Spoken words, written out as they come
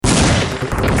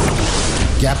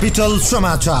Capital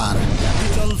Samachar.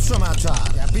 Capital Samachar.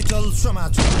 Capital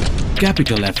Samachar.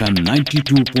 Capital FM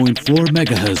 92.4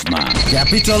 MHz मा.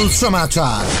 Capital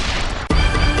Samachar.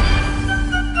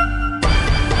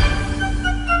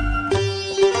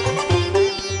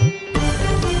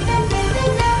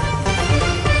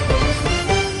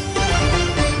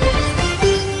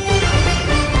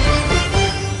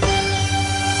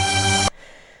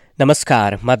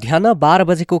 नमस्कार, मध्याह्न 12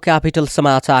 बजेको क्यापिटल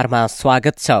समाचारमा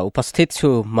स्वागत छ। उपस्थित छु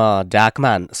म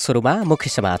डाकमान। सुरुमा मुख्य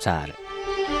समाचार।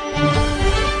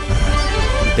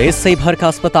 देशैभरका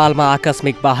अस्पतालमा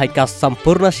आकस्मिक बाहेकका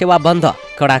सम्पूर्ण सेवा बन्द।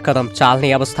 कडा कदम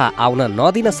चाल्ने अवस्था आउन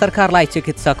नदिन सरकारलाई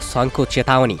चिकित्सक सङ्घको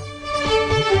चेतावनी।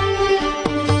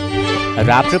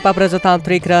 राप्रपा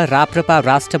प्रजातान्त्रिक र राप्रपा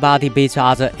राष्ट्रवादी बीच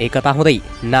आज एकता हुँदै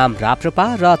नाम राप्रपा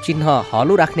र चिन्ह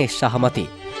हलो राख्ने सहमति।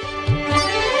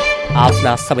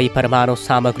 आफ्ना सबै परमाणु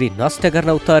सामग्री नष्ट गर्न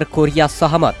उत्तर कोरिया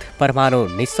सहमत। परमाणु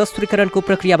निशस्त्रीकरणको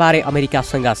प्रक्रियाबारे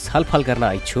अमेरिकासँग छलफल गर्न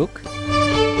इच्छुक।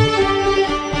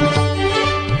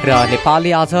 र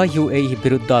नेपालले आज युएई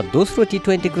विरुद्ध दोस्रो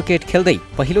टी20 क्रिकेट खेल्दै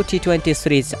पहिलो टी20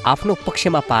 सिरिज आफ्नो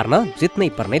पक्षमा पार्न जित्नै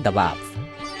पर्ने दबाव।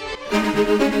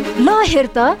 ल हेर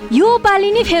त, यो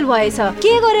पाली नै फेल भएछ।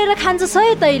 के गरेर खान्छ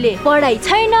सय तैले? पढाइ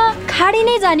छैन, खाडी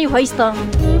नै जाने भइस् त।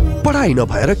 पढाइ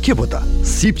नभएर के भो त?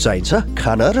 सिप चाहिन्छ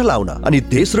खान र लाउन, अनि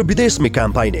देश र विदेशमै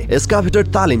काम पाइने एस्काभेटर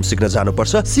तालिम सिक्न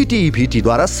जानुपर्छ। सिटिईभीटी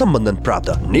द्वारा सम्बन्धन प्राप्त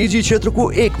निजी क्षेत्रको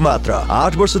एकमात्र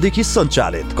 8 वर्षदेखि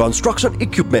सञ्चालित construction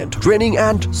equipment training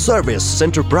and service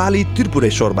centre प्राली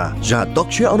त्रिपुरेश्वरमा, जहाँ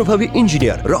दक्ष अनुभवी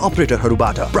इन्जिनियर र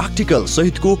अपरेटरहरूबाट प्र्याक्टिकल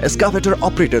सहितको एस्काभेटर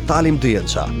अपरेटर तालिम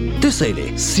दिइन्छ।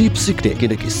 त्यसैले सिप सिक्ने,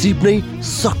 किनकि सिप नै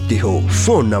शक्ति हो।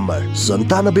 Phone number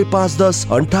 9751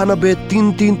 98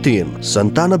 333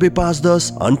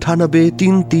 9751 98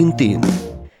 333।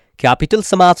 क्यापिटल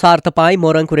समाचार तपाईँ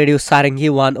मोरङको रेडियो सारङ्गी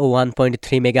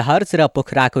 101.3 मेगाहर्ज र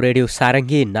पोखराको रेडियो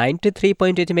सारङ्गी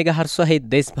 93.8 मेगाहर्ज सहित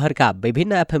देशभरका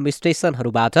विभिन्न एफएम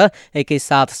स्टेशनहरूबाट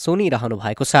एकैसाथ सुनिरहनु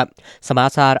भएको छ।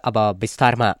 समाचार अब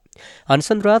विस्तारमा।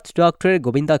 अनसनरत डाक्टर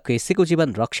गोविन्द केसीको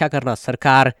जीवन रक्षा गर्न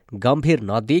सरकार गम्भीर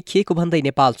नदेखिएको भन्दै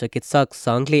नेपाल चिकित्सक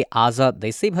सङ्घले आज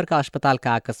देशैभरका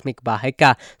अस्पतालका आकस्मिक बाहेकका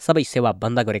सबै सेवा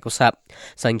बन्द गरेको छ।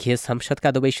 संघीय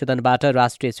संसदका दुवै सदनबाट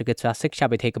राष्ट्रिय चिकित्सा शिक्षा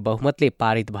विधेयक बहुमतले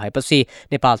पारित भएपछि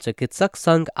नेपाल चिकित्सक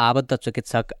सङ्घ आबद्ध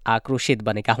चिकित्सक आक्रोशित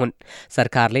बनेका हुन्।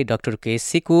 सरकारले डाक्टर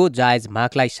केसीको जायज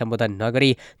मागलाई सम्बोधन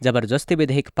नगरी जबरजस्ती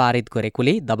विधेयक पारित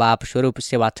गरेकोले दबाव स्वरूप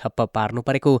सेवा ठप्प पार्नु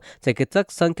परेको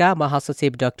चिकित्सक सङ्घका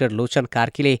महासचिव डाक्टर लोचन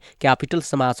कार्कीले क्यापिटल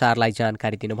समाचारलाई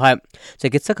जानकारी दिनुभयो।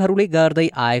 चिकित्सकहरूले गर्दै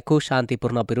आएको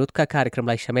शान्तिपूर्ण विरोधका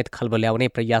कार्यक्रमलाई समेत खलबल्याउने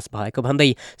प्रयास भएको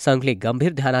भन्दै संघले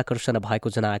गम्भीर ध्यानाकर्षण भएको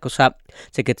जनाएको छ।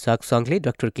 चिकित्सक संघले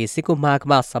डाक्टर केसीको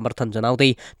मागमा समर्थन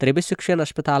जनाउँदै त्रिवी शिक्षण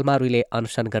अस्पतालमा रिले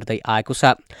अनसन गर्दै आएको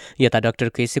छ। यता डाक्टर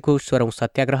केसीको 16औं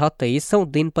सत्याग्रह 23औं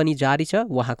दिन पनि जारी छ।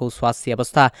 उहाँको स्वास्थ्य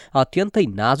अवस्था अत्यन्तै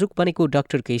नाजुक बनेको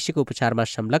डाक्टर केसीको उपचारमा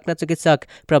संलग्न चिकित्सक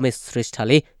प्रमेश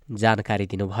श्रेष्ठले जानकारी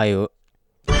दिनुभयो।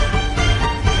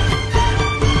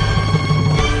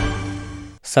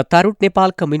 सत्तारूढ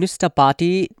नेपाल कम्युनिस्ट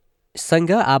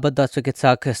पार्टीसँग आबद्ध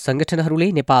चिकित्सक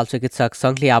संगठनहरूले नेपाल चिकित्सक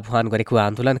सङ्घले आह्वान गरेको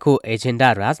आन्दोलनको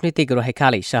एजेन्डा राजनीतिक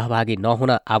रहेकाले सहभागी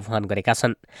नहुन आह्वान गरेका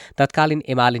छन्। तत्कालीन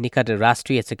एमाले निकट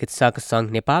राष्ट्रिय चिकित्सक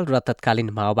सङ्घ नेपाल र तत्कालीन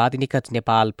माओवादी निकट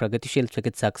नेपाल प्रगतिशील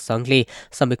चिकित्सक सङ्घले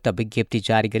संयुक्त विज्ञप्ति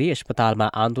जारी गरी अस्पतालमा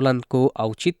आन्दोलनको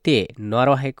औचित्य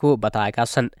नरहेको बताएका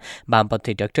छन्।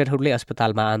 वामपन्थी डाक्टरहरूले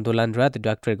अस्पतालमा आन्दोलनरत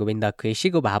डाक्टर गोविन्द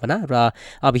केसीको भावना र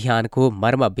अभियानको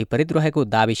मर्म विपरीत रहेको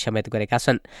दावी समेत गरेका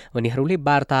छन्। उनीहरूले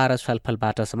वार्ता र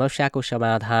छलफलबाट समस्याको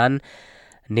समाधान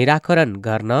निराकरण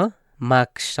गर्न माग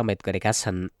समेत गरेका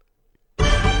छन्।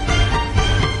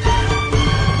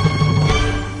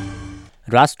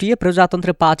 राष्ट्रिय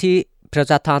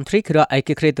प्रजातान्त्रिक र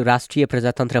एकीकृत राष्ट्रिय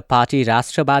प्रजातन्त्र पार्टी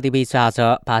राष्ट्रवादी बीच आज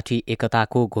पार्टी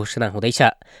एकताको घोषणा हुँदैछ।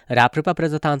 राप्रपा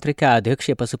प्रजातान्त्रिकका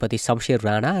अध्यक्ष पशुपति शमशेर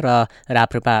राणा र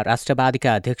राप्रपा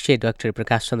राष्ट्रवादीका अध्यक्ष डाक्टर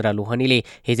प्रकाश चन्द्र लोहनीले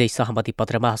हिजै सहमति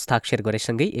पत्रमा हस्ताक्षर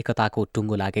गरेसँगै एकताको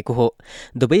टुङ्गो लागेको हो।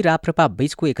 दुवै राप्रपा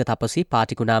बीचको एकतापछि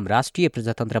पार्टीको नाम राष्ट्रिय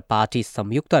प्रजातन्त्र पार्टी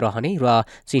संयुक्त रहने र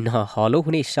चिन्ह हलो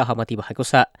हुने सहमति भएको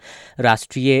छ।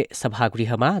 राष्ट्रिय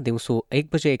सभागृहमा दिउँसो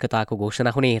 1 बजे एकताको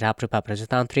घोषणा हुने राप्रपा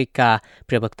प्रजातान्त्रिकका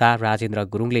प्रवक्ता राजेन्द्र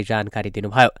गुरुङले जानकारी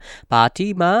दिनुभयो।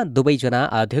 पार्टीमा दुवैजना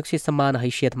अध्यक्ष सम्मान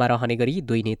हैसियतमा रहने गरी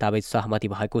दुई नेताबीच सहमति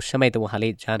भएको समेत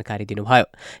उहाँले जानकारी दिनुभयो।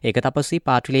 एकतापछि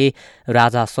पार्टीले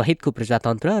राजा सहितको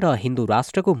प्रजातन्त्र र हिन्दू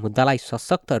राष्ट्रको मुद्दालाई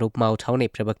सशक्त रूपमा उठाउने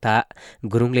प्रवक्ता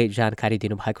गुरुङले जानकारी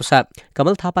दिनुभएको छ।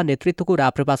 कमल थापा नेतृत्वको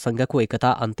राप्रपा संघको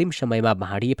एकता अन्तिम समयमा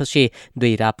भाँडिएपछि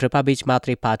दुई राप्रपा बीच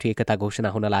मात्रै पार्टी एकता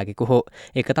घोषणा हुन लागेको हो।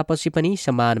 एकतापछि पनि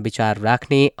समान विचार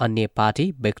राख्ने अन्य पार्टी,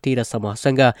 व्यक्ति र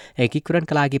समूहसँग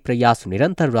एकीकरणका लागि प्रयास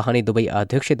निरन्तर रहने दुवै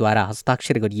अध्यक्षद्वारा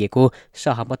हस्ताक्षर गरिएको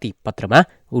सहमति पत्रमा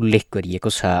उल्लेख गरिएको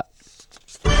छ।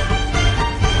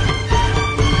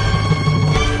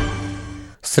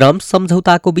 श्रम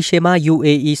सम्झौताको विषयमा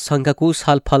UAE-सँगको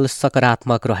छलफल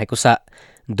सकारात्मक रहेको छ।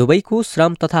 दुबईको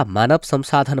श्रम तथा मानव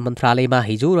संसाधन मन्त्रालयमा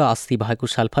हिजो र अस्ति भएको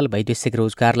छलफल वैदेशिक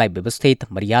रोजगारलाई व्यवस्थित,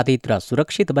 मर्यादित र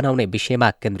सुरक्षित बनाउने विषयमा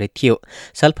केन्द्रित थियो।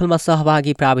 छलफलमा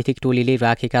सहभागी प्राविधिक टोलीले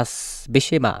राखेका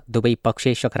विषयमा दुवै पक्ष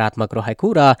सकारात्मक रहेको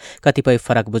र कतिपय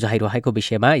फरक बुझाइरहेको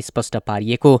विषयमा स्पष्ट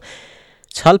पारिएको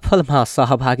छलफलमा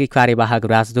सहभागी कार्यवाहक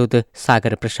राजदूत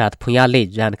सागर प्रसाद भुयालले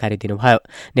जानकारी दिनुभयो।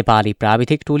 नेपाली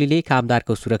प्राविधिक टोलीले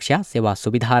कामदारको सुरक्षा, सेवा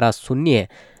सुविधा र शून्य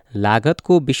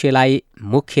लागतको विषयलाई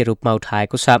मुख्य रूपमा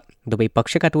उठाएको छ। दुवै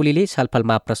पक्षका टोलीले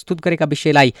छलफलमा प्रस्तुत गरेका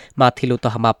विषयलाई माथिल्लो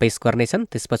तहमा पेश गर्नेछन्।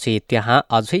 त्यसपछि त्यहाँ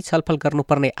अझै छलफल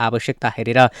गर्नुपर्ने आवश्यकता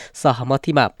हेरेर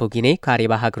सहमतिमा पुगिने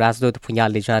कार्यवाहक राजदूत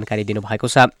भुयालले जानकारी दिनुभएको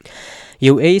छ।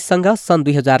 UAE-सँग सन्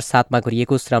 2007मा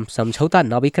गरिएको श्रम सम्झौता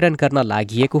नवीकरण गर्न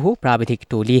लागि हो। प्राविधिक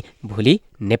टोली भोलि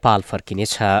नेपाल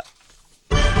फर्किनेछ।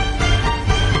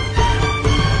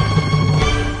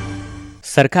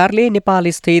 सरकारले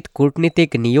नेपालस्थित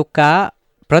कूटनीतिक नियोगका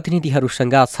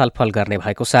प्रतिनिधिहरूसँग छलफल गर्ने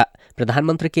भएको छ।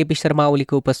 प्रधानमन्त्री केपी शर्मा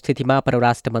ओलीको उपस्थितिमा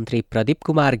परराष्ट्र मन्त्री प्रदीप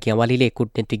कुमार ग्यावालीले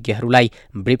कूटनीतिज्ञहरूलाई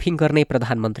ब्रिफिङ गर्ने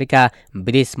प्रधानमन्त्रीका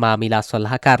विदेश मामिला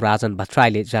सल्लाहकार राजन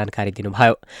भट्टराईले जानकारी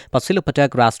दिनुभयो। पछिल्लो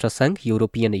पटक राष्ट्रसङ्घ,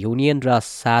 युरोपियन युनियन र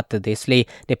 7 देशले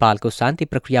नेपालको शान्ति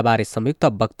प्रक्रियाबारे संयुक्त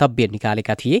वक्तव्य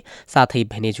निकालेका थिए। साथै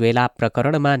भेनेजुएला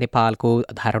प्रकरणमा नेपालको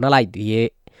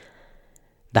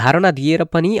धारणा दिएर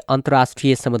पनि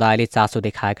अन्तर्राष्ट्रिय समुदायले चासो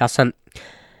देखाएका छन्।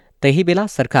 त्यही बेला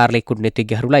सरकारले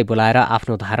कूटनीतिज्ञहरूलाई बोलाएर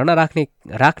आफ्नो धारणा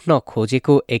राख्न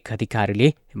खोजेको एक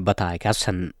अधिकारीले बताएका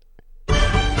छन्।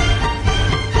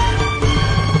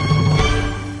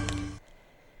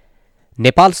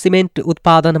 नेपाल सिमेन्ट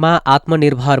उत्पादनमा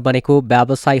आत्मनिर्भर बनेको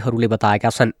व्यवसायीहरूले बताएका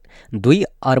छन्।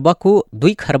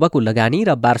 2 खर्बको लगानी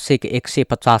र वार्षिक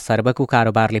 150 अर्बको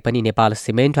कारोबारले पनि नेपाल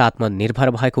सिमेन्ट आत्मनिर्भर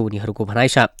भएको उनीहरूको भनाइ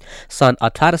छ। सन्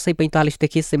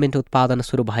 1845देखि सिमेन्ट उत्पादन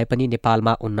सुरु भए पनि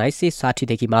नेपालमा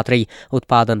 1960देखि मात्रै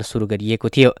उत्पादन सुरु गरिएको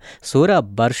थियो। 16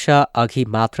 वर्ष अघि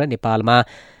मात्र नेपालमा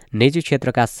निजी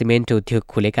क्षेत्रका सिमेन्ट उद्योग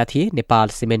खुलेका थिए। नेपाल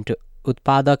सिमेन्ट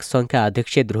उत्पादक संघका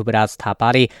अध्यक्ष ध्रुवराज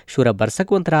थापाले 16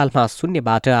 वर्षको अन्तरालमा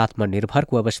शून्यबाट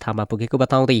आत्मनिर्भरको अवस्थामा पुगेको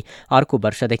बताउँदै अर्को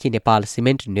वर्षदेखि नेपाल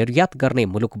सिमेन्ट निर्यात गर्ने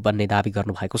मुलुक बन्ने दावी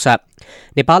गर्नुभएको छ।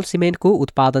 नेपाल सिमेन्टको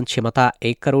उत्पादन क्षमता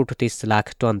 1 करोड 30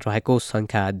 लाख टन रहेको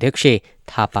संघका अध्यक्ष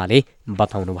थापाले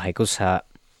बताउनु भएको छ।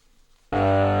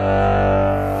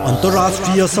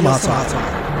 अन्तर्राष्ट्रिय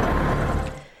समाचार।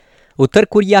 उत्तर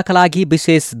कोरियाका लागि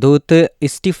विशेष दूत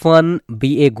स्टिफन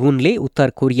बीए गुनले उत्तर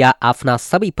कोरिया आफ्ना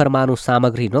सबै परमाणु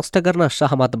सामग्री नष्ट गर्न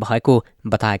सहमत भएको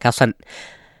बताएका छन्।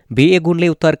 बीए गुनले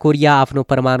उत्तर कोरिया आफ्नो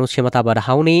परमाणु क्षमता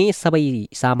बढाउने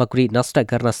सबै सामग्री नष्ट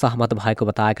गर्न सहमत भएको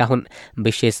बताएका हुन्।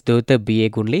 विशेष दूत बीए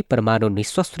गुनले परमाणु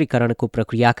निशस्त्रीकरणको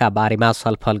प्रक्रियाका बारेमा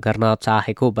छलफल गर्न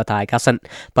चाहेको बताएका छन्।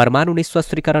 परमाणु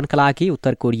निशस्त्रीकरणका लागि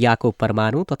उत्तर कोरियाको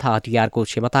परमाणु तथा हतियारको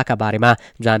क्षमताका बारेमा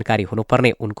जानकारी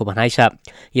हुनुपर्ने उनको भनाइ छ।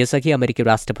 यसअघि अमेरिकी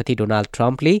राष्ट्रपति डोनाल्ड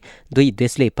ट्रम्पले दुई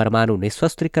देशले परमाणु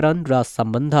निशस्त्रीकरण र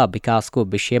सम्बन्ध विकासको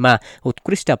विषयमा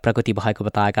उत्कृष्ट प्रगति भएको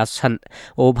बताएका छन्।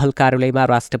 ओभल कार्यालयमा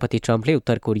राष्ट्रपति ट्रम्पले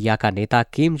उत्तर कोरियाका नेता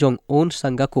किम जोङ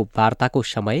उनसँगको वार्ताको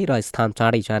समय र स्थान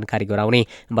चाँडै जानकारी गराउने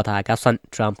बताएका छन्।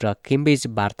 ट्रम्प र किमबीच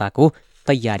वार्ताको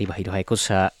तयारी भइरहेको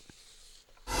छ।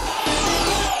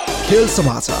 खेल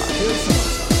समाचार।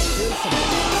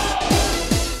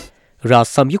 र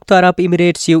संयुक्त अरब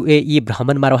इमिरेट्स UAE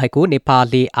भ्रमणमा रहेको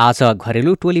नेपालले आज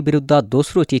घरेलु टोली विरुद्ध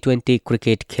दोस्रो T20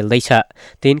 क्रिकेट खेल्दैछ।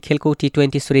 3 खेलको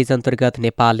T20 सिरिज अन्तर्गत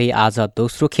नेपालले आज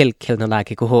दोस्रो खेल खेल्न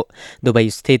लागेको हो। दुबई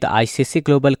स्थित ICC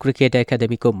ग्लोबल क्रिकेट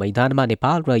एकाडेमीको मैदानमा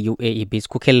नेपाल र UAE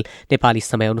बीचको खेल नेपाली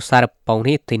समयअनुसार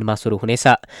 2:30 सुरु हुनेछ।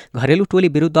 घरेलु टोली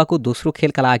विरुद्धको दोस्रो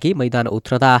खेलका लागि मैदान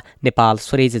उत्रँदा नेपाल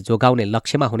सिरिज जोगाउने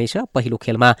लक्ष्यमा हुनेछ। पहिलो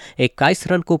खेलमा 21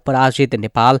 रनको पराजित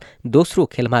नेपाल दोस्रो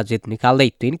खेलमा जित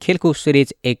निकाल्दै 3 खेलको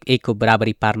सिरिज 1-1 को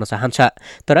बराबरी पार्न चाहन्छ।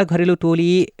 तर घरेलु टोली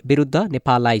विरुद्ध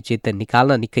नेपाललाई जित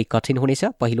निकाल्न निकै कठिन हुनेछ।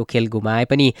 पहिलो खेल गुमाए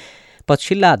पनि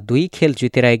पछिल्ला 2 खेल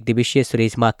जितेर एक दिवसीय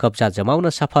सिरिजमा कब्जा जमाउन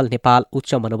सफल नेपाल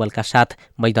उच्च मनोबलका साथ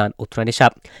मैदान उत्रनेछ।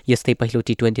 यस्तै पहिलो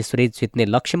T20 सिरिज जित्ने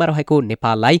लक्ष्यमा रहेको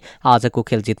नेपाललाई आजको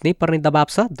खेल जित्नै पर्ने दबाव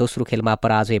छ। दोस्रो खेलमा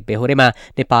पराजय बेहोरेमा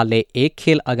नेपालले 1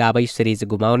 खेल अगावै सिरिज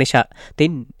गुमाउनेछ।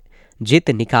 3 जित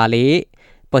निकाले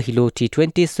पहिलो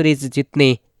T20 सिरिज जित्ने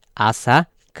आशा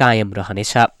कायम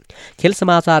रहनेछ। खेल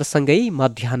समाचारसँगै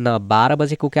मध्याह्न 12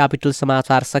 बजेको क्यापिटल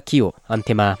समाचार सकियो।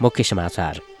 अन्त्यमा मुख्य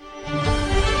समाचार।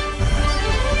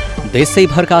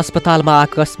 देशैभरका अस्पतालमा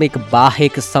आकस्मिक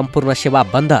बाहेक सम्पूर्ण सेवा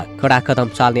बन्द। कडा कदम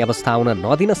चाल्ने अवस्था आउन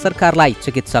नदिन सरकारलाई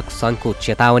चिकित्सक संघको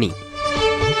चेतावनी।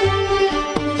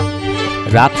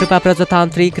 राप्रपा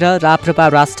प्रजातान्त्रिक र राप्रपा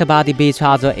राष्ट्रवादी बीच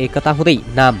आज एकता हुँदै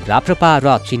नाम राप्रपा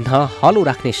र चिन्ह हलो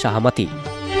राख्ने सहमति।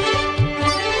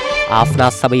 आफ्ना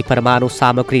सबै परमाणु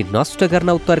सामग्री नष्ट गर्न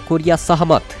उत्तर कोरिया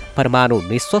सहमत। परमाणु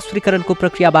निशस्त्रीकरणको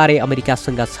प्रक्रियाबारे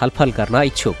अमेरिकासँग छलफल गर्न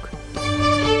इच्छुक।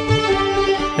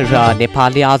 र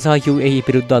नेपालले आज युएई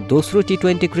विरुद्ध दोस्रो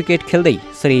टी20 क्रिकेट खेल्दै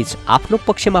सिरिज आफ्नो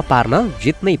पक्षमा पार्न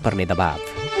जित्नै पर्ने दबाव।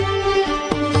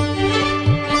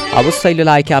 अवश्य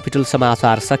अहिलेलाई क्यापिटल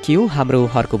समाचार सकियो। हाम्रो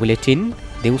अर्को बुलेटिन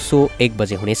दिउँसो 1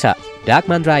 बजे हुनेछ।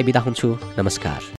 डाकमान राई बिदा हुन्छु। नमस्कार।